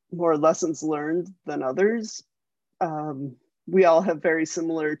few more lessons learned than others, we all have very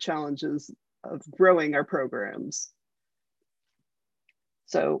similar challenges of growing our programs.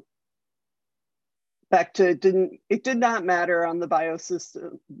 So back to it did not matter on the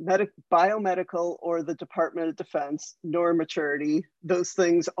biomedical or the Department of Defense, nor maturity. Those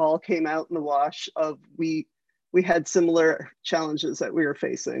things all came out in the wash of we had similar challenges that we were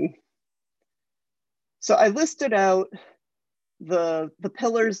facing. So I listed out the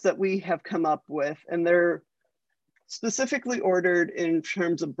pillars that we have come up with, and they're specifically ordered in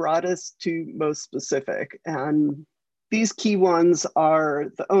terms of broadest to most specific. And these key ones are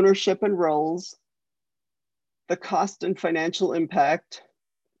the ownership and roles, the cost and financial impact,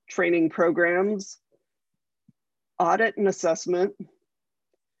 training programs, audit and assessment,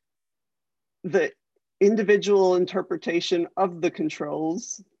 the individual interpretation of the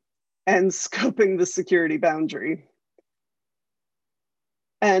controls, and scoping the security boundary.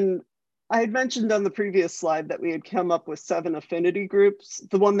 And I had mentioned on the previous slide that we had come up with 7 affinity groups.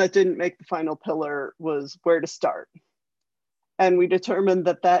 The one that didn't make the final pillar was where to start. And we determined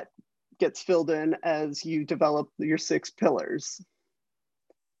that that gets filled in as you develop your 6 pillars.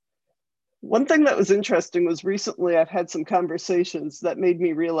 One thing that was interesting was recently I've had some conversations that made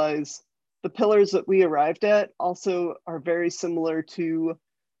me realize the pillars that we arrived at also are very similar to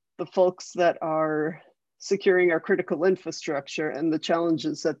the folks that are securing our critical infrastructure and the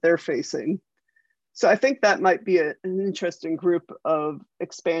challenges that they're facing. So I think that might be an interesting group of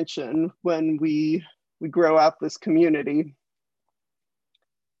expansion when we grow out this community.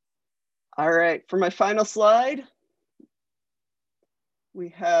 All right, for my final slide, we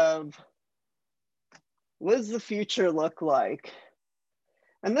have, what does the future look like?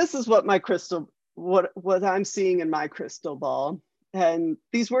 And this is what what I'm seeing in my crystal ball. And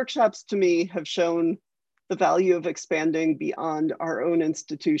these workshops to me have shown the value of expanding beyond our own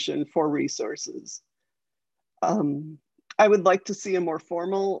institution for resources. I would like to see a more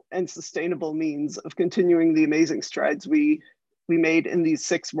formal and sustainable means of continuing the amazing strides we made in these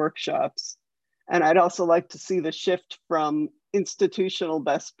 6 workshops. And I'd also like to see the shift from institutional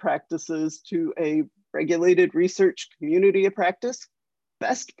best practices to a regulated research community of practice,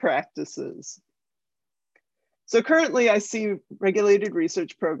 best practices. So currently I see regulated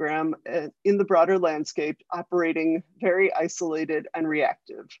research program in the broader landscape operating very isolated and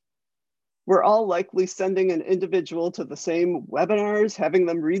reactive. We're all likely sending an individual to the same webinars, having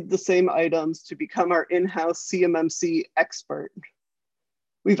them read the same items to become our in-house CMMC expert.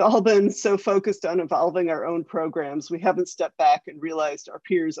 We've all been so focused on evolving our own programs, we haven't stepped back and realized our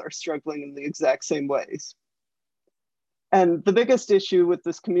peers are struggling in the exact same ways. And the biggest issue with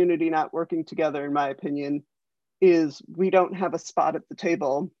this community not working together, in my opinion, is we don't have a spot at the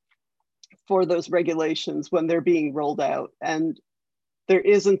table for those regulations when they're being rolled out. And there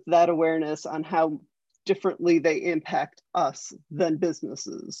isn't that awareness on how differently they impact us than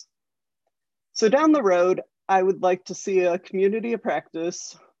businesses. So down the road, I would like to see a community of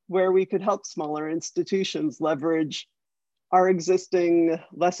practice where we could help smaller institutions leverage our existing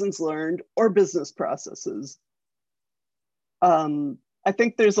lessons learned or business processes. I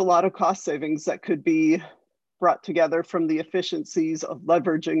think there's a lot of cost savings that could be brought together from the efficiencies of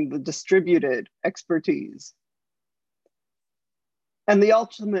leveraging the distributed expertise. And the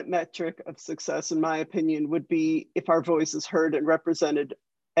ultimate metric of success, in my opinion, would be if our voice is heard and represented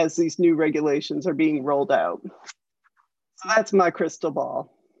as these new regulations are being rolled out. So that's my crystal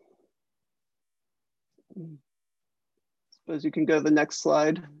ball. Suppose you can go to the next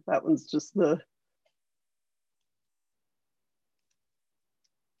slide. That one's just the.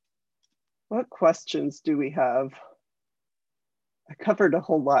 What questions do we have? I covered a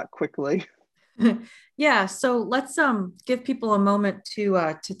whole lot quickly. Yeah, so let's give people a moment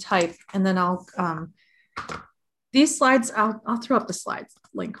to type, and then I'll these slides, I'll throw up the slides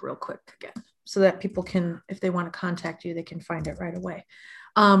link real quick again, so that people can, if they want to contact you, they can find it right away.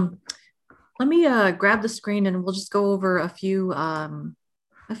 Let me grab the screen, and we'll just go over a few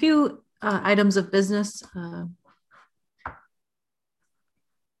items of business.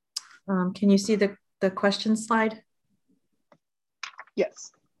 Can you see the question slide?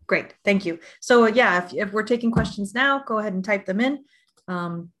 Yes. Great, thank you. So yeah, if we're taking questions now, go ahead and type them in.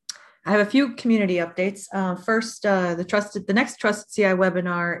 I have a few community updates. First, the next Trusted CI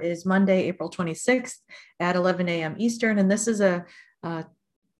webinar is Monday, April 26th at 11 a.m. Eastern, and this is a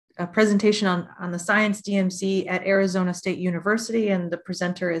presentation on the Science DMC at Arizona State University, and the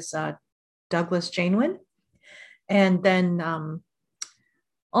presenter is Douglas Janewin. And then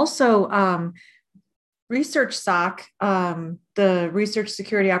also Research SOC, the Research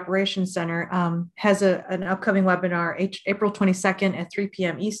Security Operations Center, has an upcoming webinar, April 22nd at 3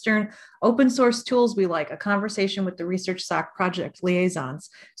 p.m. Eastern, Open Source Tools We Like, a conversation with the Research SOC project liaisons.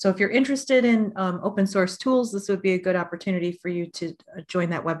 So if you're interested in open source tools, this would be a good opportunity for you to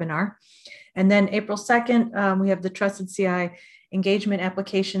join that webinar. And then April 2nd, we have the Trusted CI engagement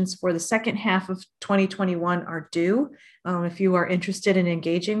applications for the second half of 2021 are due. If you are interested in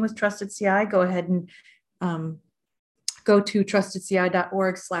engaging with Trusted CI, go ahead and go to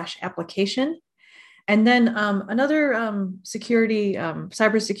trustedci.org/application. And then another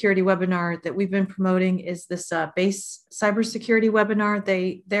cybersecurity webinar that we've been promoting is this BASE cybersecurity webinar.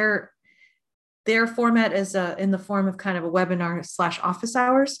 Their format is in the form of kind of a webinar / office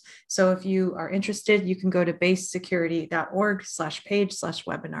hours. So if you are interested, you can go to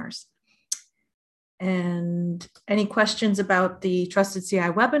basesecurity.org/page/webinars. And any questions about the Trusted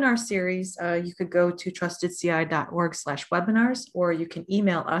CI webinar series, you could go to trustedci.org/webinars, or you can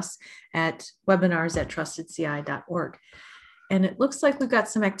email us at webinars@trustedci.org. And it looks like we've got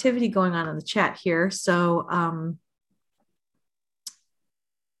some activity going on in the chat here. So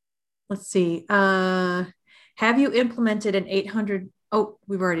let's see. Have you implemented an 800? Oh,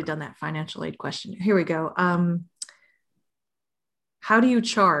 we've already done that financial aid question. Here we go. How do you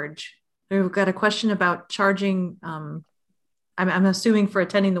charge? We've got a question about charging. I'm assuming for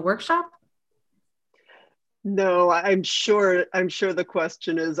attending the workshop. No, I'm sure the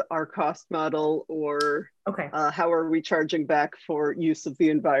question is our cost model, or okay, how are we charging back for use of the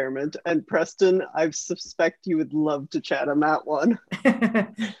environment? And Preston, I suspect you would love to chat on that one.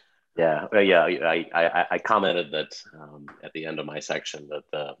 Yeah. I commented that at the end of my section that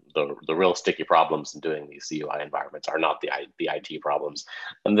the real sticky problems in doing these CUI environments are not the IT problems,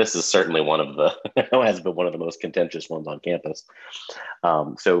 and this is certainly one of the has been one of the most contentious ones on campus.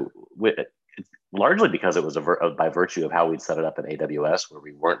 Largely because it was by virtue of how we'd set it up in AWS, where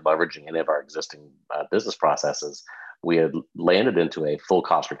we weren't leveraging any of our existing business processes, we had landed into a full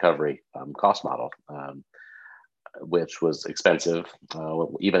cost recovery cost model. Which was expensive.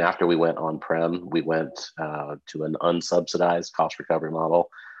 Even after we went on-prem, we went to an unsubsidized cost recovery model,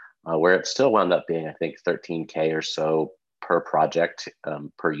 where it still wound up being, I think, $13K or so per project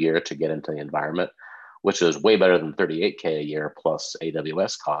per year to get into the environment, which is way better than $38K a year plus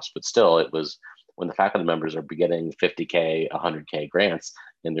AWS costs. But still, it was when the faculty members are getting 50K, 100K grants,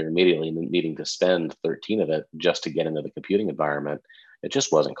 and they're immediately needing to spend 13 of it just to get into the computing environment, it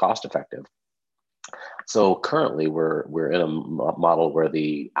just wasn't cost effective. So currently we're in a model where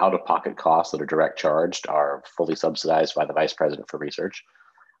the out-of-pocket costs that are direct charged are fully subsidized by the Vice President for Research.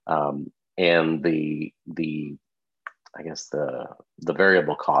 And the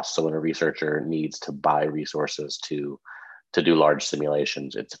variable costs. So when a researcher needs to buy resources to do large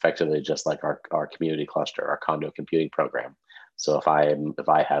simulations, it's effectively just like our community cluster, our condo computing program. So if I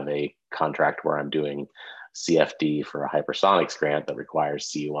have a contract where I'm doing CFD for a hypersonics grant that requires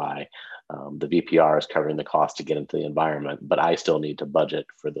CUI, the VPR is covering the cost to get into the environment, but I still need to budget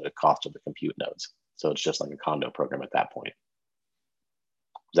for the cost of the compute nodes. So it's just like a condo program at that point.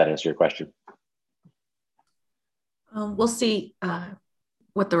 Does that answer your question? We'll see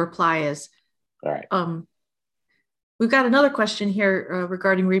what the reply is. All right. We've got another question here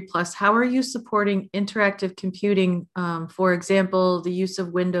regarding REPlus. How are you supporting interactive computing? For example, the use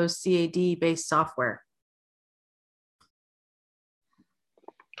of Windows CAD-based software.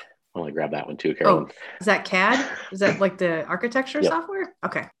 I'll only grab that one too, Carolyn. Oh, is that CAD? Is that like the architecture Yep. software?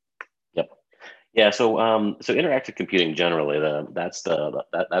 Okay. Yep. Yeah. So interactive computing generally, that's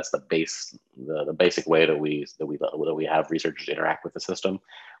the basic way that we have researchers interact with the system.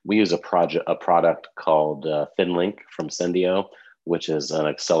 We use a product called ThinLink from Syndio, which is an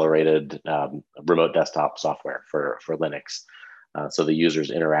accelerated remote desktop software for Linux. So the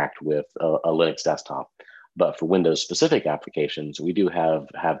users interact with a Linux desktop. But for Windows specific applications, we do have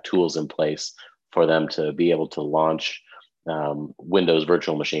tools in place for them to be able to launch Windows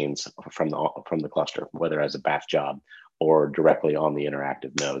virtual machines from the cluster, whether as a batch job or directly on the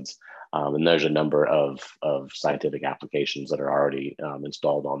interactive nodes. And there's a number of scientific applications that are already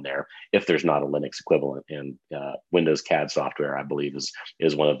installed on there. If there's not a Linux equivalent, and Windows CAD software, I believe,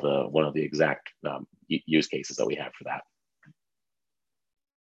 is one of the exact use cases that we have for that.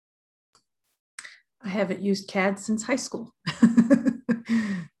 I haven't used CAD since high school.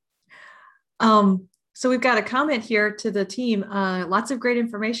 So we've got a comment here to the team. Lots of great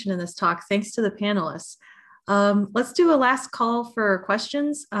information in this talk. Thanks to the panelists. Let's do a last call for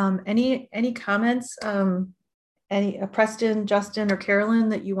questions. Any comments? Any Preston, Justin, or Carolyn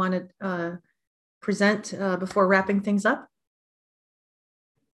that you want to present before wrapping things up?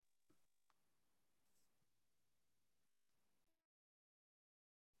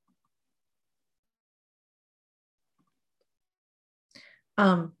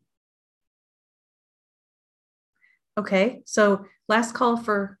 Okay, so last call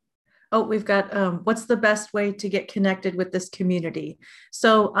for, oh, we've got, what's the best way to get connected with this community?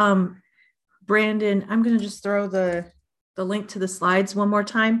 So Brandon, I'm gonna just throw the link to the slides one more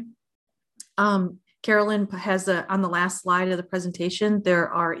time. Carolyn has on the last slide of the presentation, there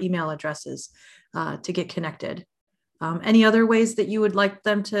are email addresses to get connected. Any other ways that you would like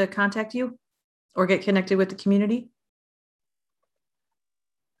them to contact you or get connected with the community?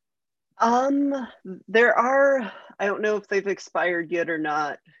 There are, I don't know if they've expired yet or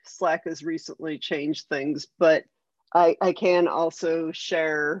not. Slack has recently changed things, but I can also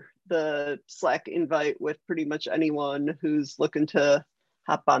share the Slack invite with pretty much anyone who's looking to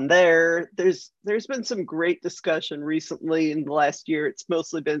hop on there. There's been some great discussion recently in the last year. It's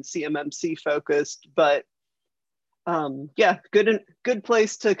mostly been CMMC focused, but yeah, good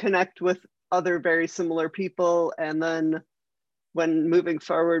place to connect with other very similar people. And then when moving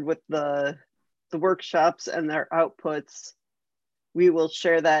forward with the workshops and their outputs, we will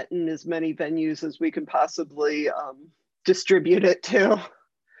share that in as many venues as we can possibly distribute it to.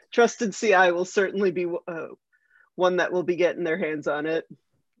 Trusted CI will certainly be one that will be getting their hands on it.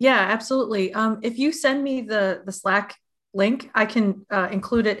 Yeah, absolutely. If you send me the Slack link, I can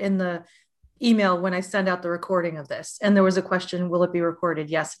include it in the email when I send out the recording of this. And there was a question, will it be recorded?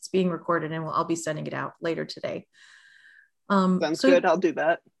 Yes, it's being recorded, and I'll be sending it out later today. Sounds good. I'll do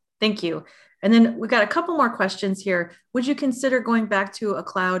that. Thank you. And then we got a couple more questions here. Would you consider going back to a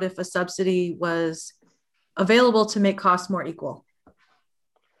cloud if a subsidy was available to make costs more equal?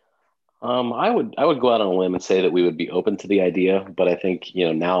 I would go out on a limb and say that we would be open to the idea, but I think, you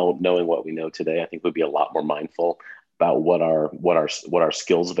know, now knowing what we know today, I think we'd be a lot more mindful about what are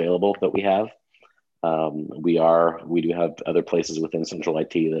skills available that we have. We do have other places within Central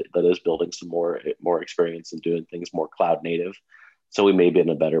IT that is building some more experience in doing things more cloud native. So we may be in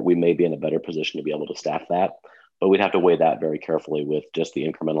a better position to be able to staff that, but we'd have to weigh that very carefully with just the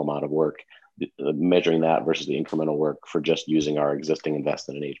incremental amount of work, measuring that versus the incremental work for just using our existing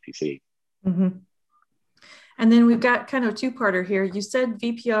investment in HPC. Mm-hmm. And then we've got kind of a two-parter here. You said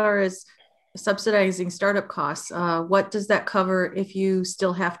VPR is subsidizing startup costs. What does that cover if you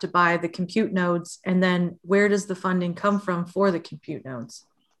still have to buy the compute nodes? And then where does the funding come from for the compute nodes?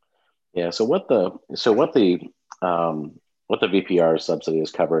 Yeah, so what the VPR subsidy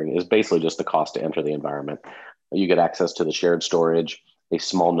is covering is basically just the cost to enter the environment. You get access to the shared storage, a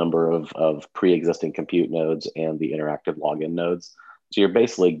small number of pre-existing compute nodes, and the interactive login nodes. So you're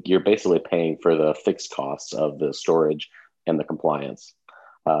basically paying for the fixed costs of the storage and the compliance.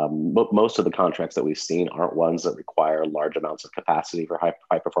 But most of the contracts that we've seen aren't ones that require large amounts of capacity for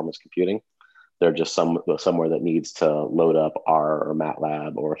high performance computing. They're just somewhere that needs to load up R or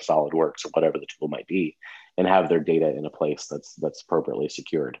MATLAB or SolidWorks or whatever the tool might be, and have their data in a place that's appropriately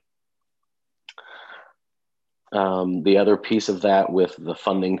secured. The other piece of that with the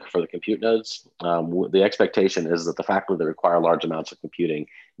funding for the compute nodes, the expectation is that the faculty that require large amounts of computing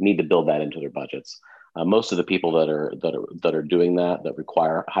need to build that into their budgets. Most of the people that are doing that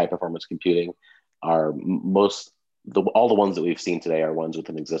require high performance computing are all the ones that we've seen today are ones with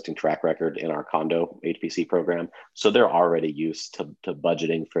an existing track record in our condo HPC program. So they're already used to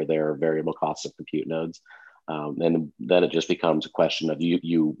budgeting for their variable costs of compute nodes. And then it just becomes a question of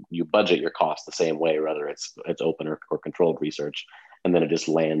you budget your costs the same way, whether it's open or controlled research, and then it just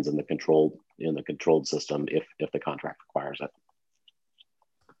lands in the controlled system if the contract requires it.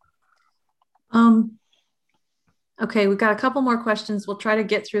 Okay, we've got a couple more questions. We'll try to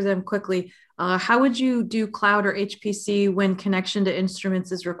get through them quickly. How would you do cloud or HPC when connection to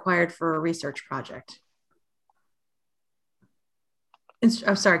instruments is required for a research project?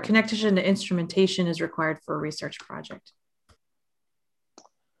 I'm sorry, connection to instrumentation is required for a research project.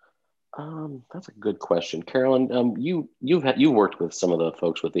 That's a good question, Carolyn. You've worked with some of the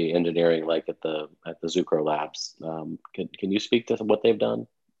folks with the engineering, like at the Zucro Labs. Can you speak to what they've done?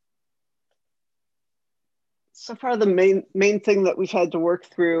 So far, the main thing that we've had to work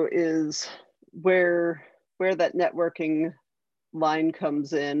through is where that networking line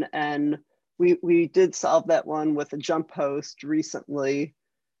comes in, and we did solve that one with a jump host recently,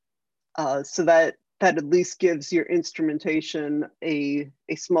 so that at least gives your instrumentation a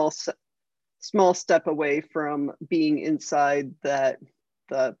small step away from being inside the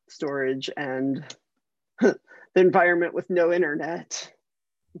storage and the environment with no internet.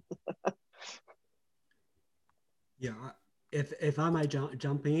 Yeah, if I might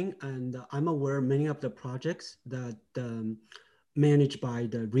jump in, and I'm aware many of the projects that managed by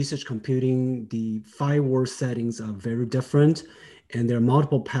the research computing, the firewall settings are very different, and there are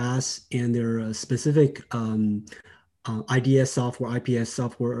multiple paths, and there are specific IDS software, IPS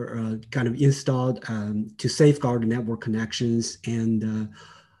software kind of installed to safeguard the network connections and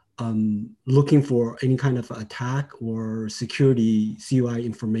looking for any kind of attack or security CUI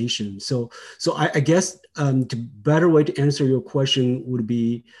information. So I guess the better way to answer your question would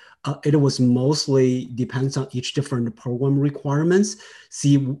be it was mostly depends on each different program requirements,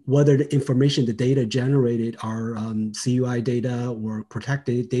 see whether the information, the data generated are CUI data or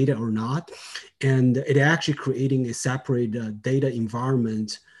protected data or not. And it actually creating a separate data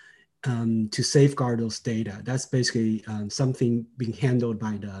environment to safeguard those data. That's basically something being handled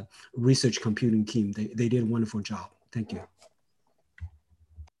by the research computing team. They did a wonderful job. Thank you.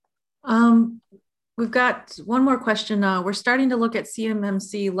 We've got one more question. We're starting to look at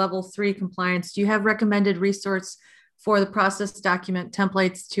CMMC level 3 compliance. Do you have recommended resource for the process document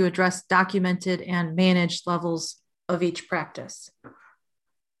templates to address documented and managed levels of each practice?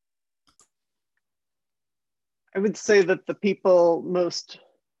 I would say that the people most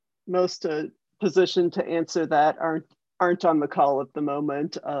positioned to answer that aren't on the call at the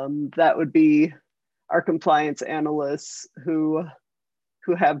moment. That would be our compliance analysts who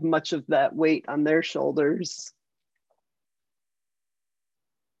have much of that weight on their shoulders.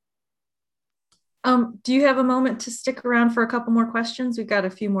 Do you have a moment to stick around for a couple more questions? We've got a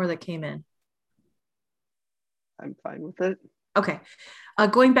few more that came in. I'm fine with it. Okay.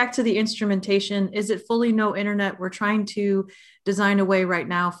 Going back to the instrumentation, is it fully no internet? We're trying to design a way right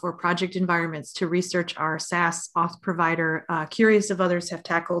now for project environments to research our SaaS auth provider. Curious if others have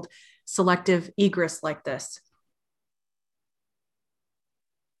tackled selective egress like this.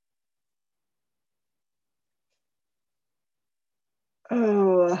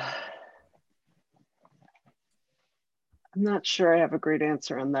 Oh, I'm not sure I have a great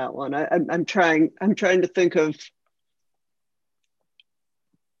answer on that one. I'm trying to think of.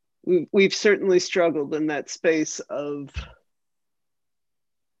 We've certainly struggled in that space of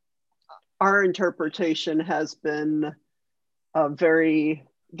our interpretation has been very,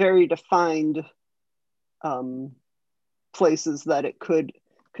 very defined places that it could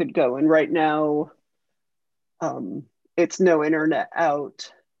go. And right now, it's no internet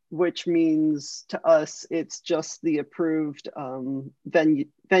out, which means to us, it's just the approved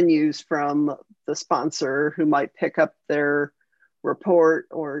venues from the sponsor who might pick up their report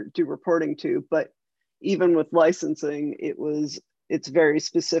or do reporting to. But even with licensing, it's very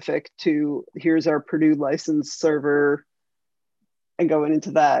specific to here's our Purdue license server and going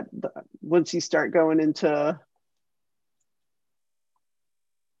into that. Once you start going into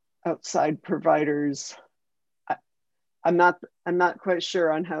outside providers, I'm not quite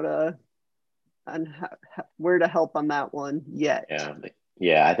sure on where to help on that one yet.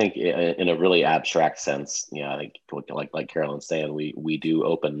 Yeah, I think in a really abstract sense, I think like Carolyn's saying, we do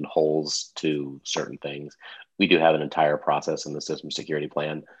open holes to certain things. We do have an entire process in the system security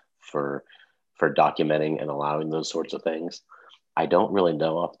plan for documenting and allowing those sorts of things. I don't really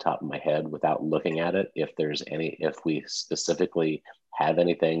know off the top of my head without looking at it if we specifically have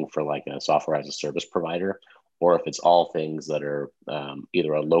anything for like a software as a service provider, or if it's all things that are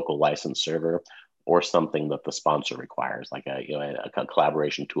either a local licensed server or something that the sponsor requires, like a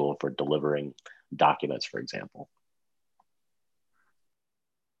collaboration tool for delivering documents, for example.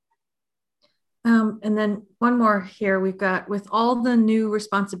 And then one more here, we've got, with all the new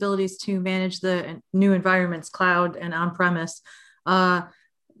responsibilities to manage the new environments, cloud and on-premise,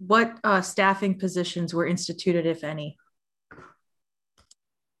 what staffing positions were instituted, if any?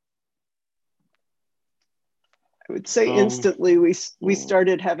 I would say instantly we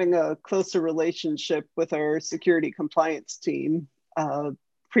started having a closer relationship with our security compliance team.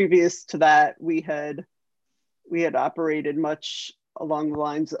 Previous to that, we had operated much along the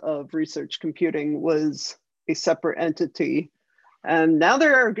lines of research computing was a separate entity, and now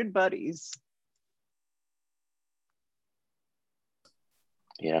they're our good buddies.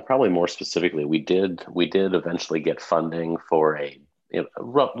 Yeah, probably more specifically, we did eventually get funding for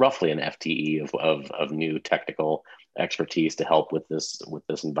roughly an FTE of new technical expertise to help with this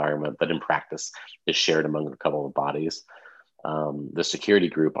environment, but in practice is shared among a couple of bodies. The security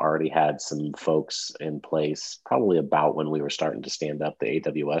group already had some folks in place probably about when we were starting to stand up the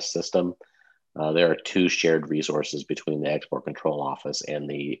AWS system. There are two shared resources between the export control office and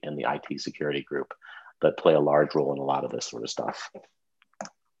the IT security group that play a large role in a lot of this sort of stuff.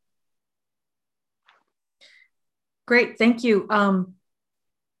 Great, thank you.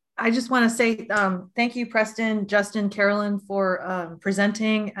 I just want to say thank you, Preston, Justin, Carolyn, for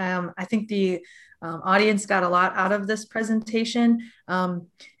presenting. I think the audience got a lot out of this presentation.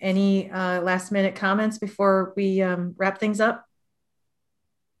 Any last minute comments before we wrap things up?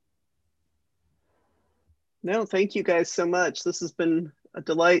 No, thank you guys so much. This has been a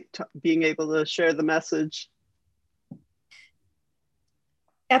delight being able to share the message.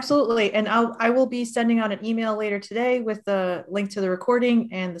 Absolutely. And I will be sending out an email later today with the link to the recording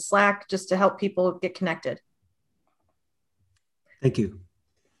and the Slack just to help people get connected. Thank you.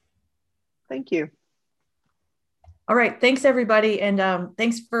 Thank you. All right. Thanks, everybody. And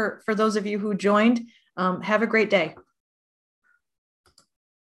thanks for those of you who joined. Have a great day.